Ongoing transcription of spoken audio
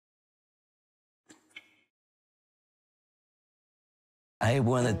I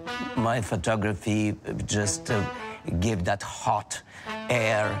wanted my photography just to give that hot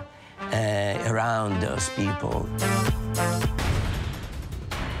air around those people.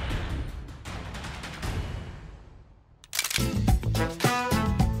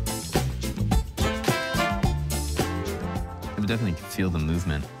 I definitely can feel the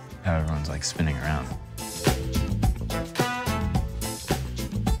movement, how everyone's like spinning around.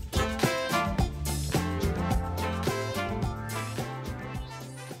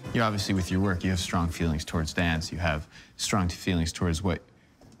 You obviously, with your work, you have strong feelings towards dance. You have strong feelings towards what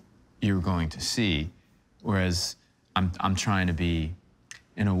you're going to see, whereas I'm trying to be,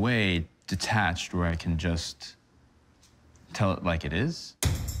 in a way, detached, where I can just tell it like it is.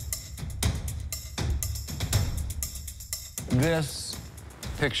 This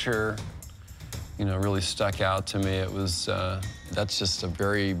picture, you know, really stuck out to me. It was, that's just a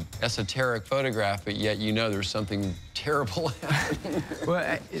very esoteric photograph, but yet you know there's something terrible happening.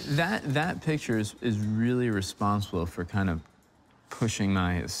 Well, that picture is really responsible for kind of pushing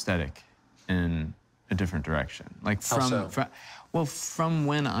my aesthetic in a different direction. Like from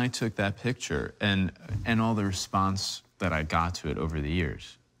when I took that picture and all the response that I got to it over the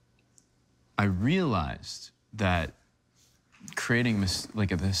years, I realized that creating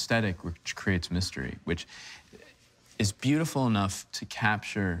like an aesthetic which creates mystery, which is beautiful enough to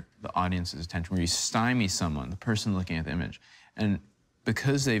capture the audience's attention, where you stymie someone, the person looking at the image, and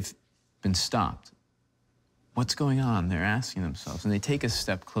because they've been stopped, what's going on? They're asking themselves, and they take a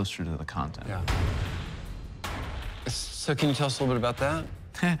step closer to the content. Yeah. So can you tell us a little bit about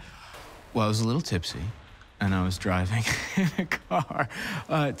that? Well, I was a little tipsy, and I was driving in a car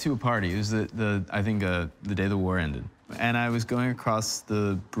to a party. It was I think the day the war ended. And I was going across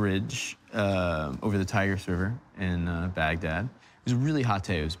the bridge over the Tigris River in Baghdad. It was a really hot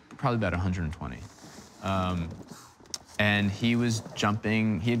day. It was probably about 120. And he was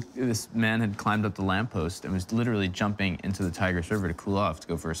jumping. This man had climbed up the lamppost and was literally jumping into the Tigris River to cool off, to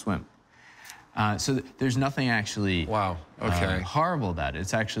go for a swim. So there's nothing actually horrible about it.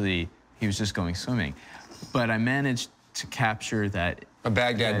 It's actually, he was just going swimming. But I managed to capture that. A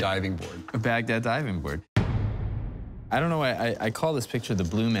Baghdad diving board. A Baghdad diving board. I don't know why I call this picture the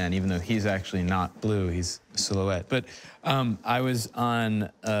Blue Man, even though he's actually not blue, he's a silhouette. But I was on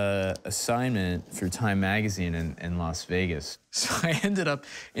assignment for Time Magazine in Las Vegas. So I ended up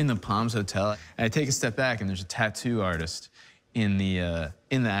in the Palms Hotel. And I take a step back, and there's a tattoo artist in the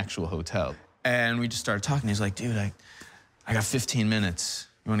actual hotel. And we just started talking. He's like, dude, I got 15 minutes.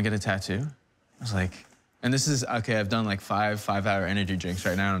 You want to get a tattoo? I was like, and this is, okay, I've done like five-hour energy drinks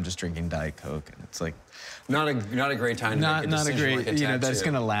right now, and I'm just drinking Diet Coke. And it's like, not a great time to make a not a great, like a you know, tattoo. that's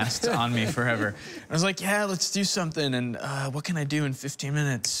gonna last on me forever. And I was like, yeah, let's do something. And what can I do in 15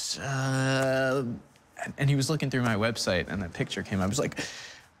 minutes? And he was looking through my website, and that picture came up. I was like,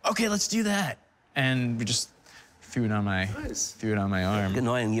 okay, let's do that. And we just threw it on my arm.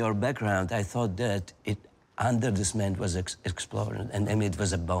 Knowing your background, I thought that under the cement was exploded, and I mean, it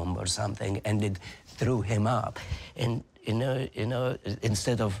was a bomb or something, and it threw him up. And you know,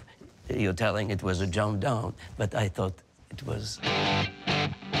 instead of you telling it was a jump down, but I thought it was.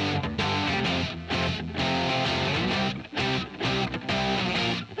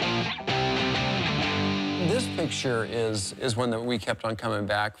 This picture is one that we kept on coming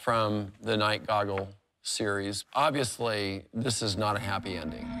back from the Night Goggle series. Obviously, this is not a happy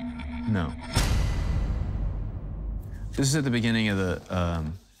ending. No. This is at the beginning of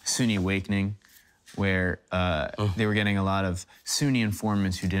the Sunni awakening, where they were getting a lot of Sunni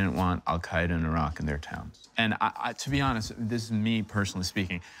informants who didn't want Al-Qaeda in Iraq in their towns. And to be honest, this is me personally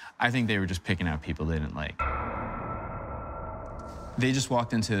speaking, I think they were just picking out people they didn't like. They just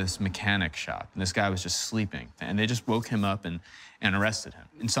walked into this mechanic shop, and this guy was just sleeping, and they just woke him up and arrested him.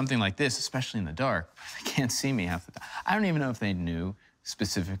 In something like this, especially in the dark, they can't see me half the time. I don't even know if they knew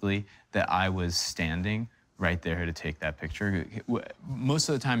specifically that I was standing right there to take that picture. Most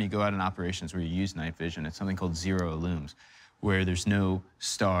of the time you go out in operations where you use night vision, it's something called zero illums, where there's no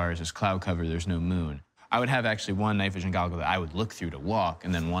stars, there's cloud cover, there's no moon. I would have actually one night vision goggle that I would look through to walk,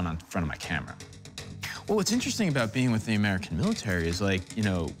 and then one on front of my camera. Well, what's interesting about being with the American military is, like, you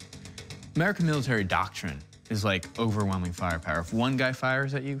know, American military doctrine is like overwhelming firepower. If one guy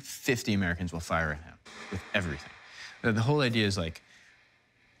fires at you, 50 Americans will fire at him with everything. The whole idea is, like,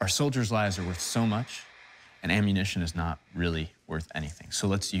 our soldiers' lives are worth so much, and ammunition is not really worth anything. So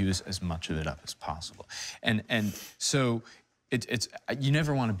let's use as much of it up as possible. And so you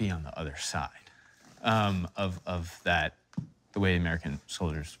never want to be on the other side of that, the way American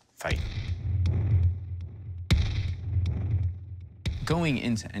soldiers fight. Going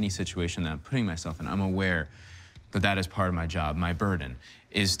into any situation that I'm putting myself in, I'm aware But that is part of my job. My burden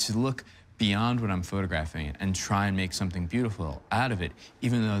is to look beyond what I'm photographing and try and make something beautiful out of it,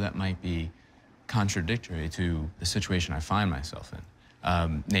 even though that might be contradictory to the situation I find myself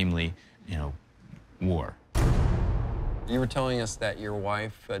in, namely, you know, war. You were telling us that your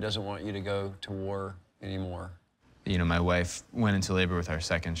wife doesn't want you to go to war anymore. You know, my wife went into labor with our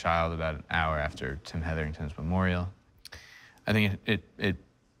second child about an hour after Tim Hetherington's memorial. I think it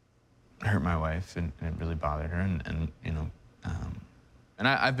hurt my wife, and it really bothered her, and you know, and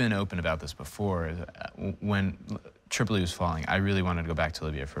I've been open about this before. When Tripoli was falling, I really wanted to go back to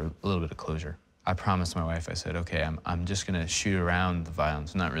Libya for a little bit of closure. I promised my wife, I said, okay, I'm just gonna shoot around the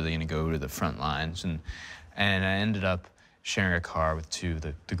violence. I'm not really gonna go to the front lines. And I ended up sharing a car with two of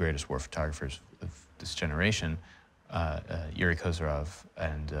the greatest war photographers of this generation, Yuri Kozarov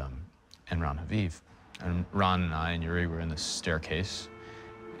and Ron Haviv. And Ron and I and Yuri were in this staircase,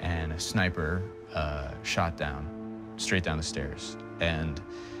 and a sniper shot down, straight down the stairs. And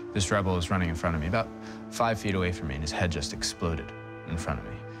this rebel was running in front of me, about 5 feet away from me, and his head just exploded in front of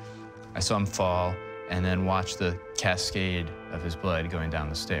me. I saw him fall and then watched the cascade of his blood going down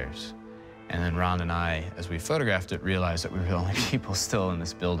the stairs. And then Ron and I, as we photographed it, realized that we were the only people still in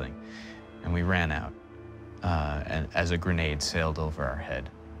this building. And we ran out, and as a grenade sailed over our head.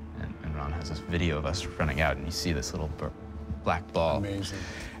 And Ron has this video of us running out, and you see this little black ball. Amazing.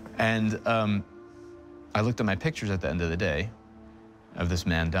 And I looked at my pictures at the end of the day of this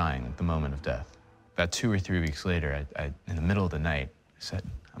man dying at the moment of death. About 2 or 3 weeks later, in the middle of the night, I said,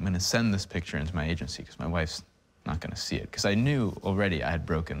 I'm gonna send this picture into my agency because my wife's not gonna see it. Because I knew already I had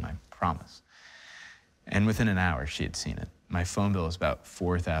broken my promise. And within an hour, she had seen it. My phone bill was about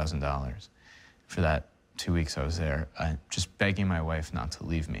 $4,000 for that 2 weeks I was there, just begging my wife not to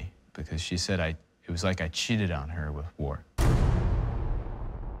leave me because she said it was like I cheated on her with war.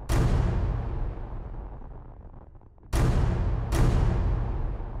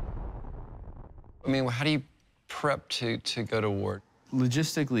 I mean, how do you prep to go to war?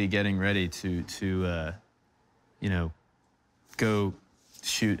 Logistically, getting ready to you know, go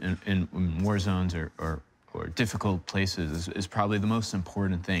shoot in war zones or difficult places is probably the most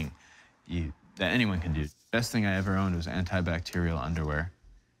important thing that anyone can do. Best thing I ever owned was antibacterial underwear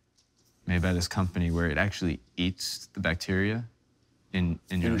made by this company where it actually eats the bacteria in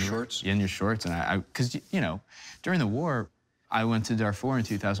your shorts? Yeah, in your shorts. And because, you know, during the war, I went to Darfur in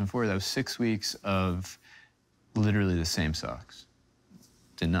 2004. That was 6 weeks of literally the same socks.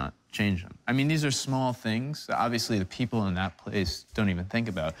 Did not change them. I mean, these are small things that obviously the people in that place don't even think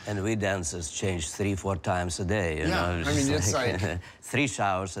about. And we dancers change 3 or 4 times a day, you know. I mean, it's like 3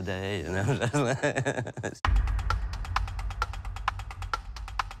 showers a day, you know.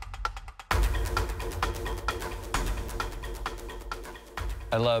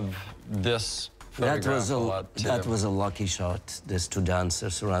 I love this photograph a lot, too. That was a lucky shot, these 2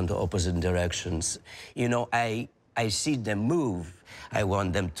 dancers around the opposite directions. You know, I see them move. I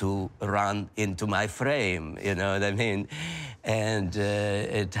want them to run into my frame, you know what I mean? And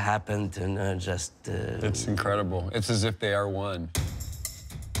it happened, and just... It's incredible. It's as if they are one.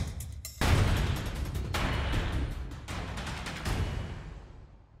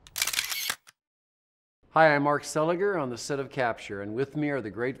 Hi, I'm Mark Seliger on the set of Capture, and with me are the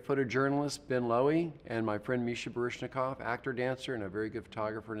great photojournalist Ben Lowy and my friend Misha Baryshnikov, actor, dancer, and a very good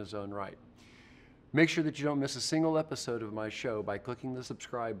photographer in his own right. Make sure that you don't miss a single episode of my show by clicking the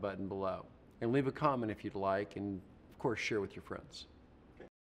subscribe button below. And leave a comment if you'd like, and of course share with your friends.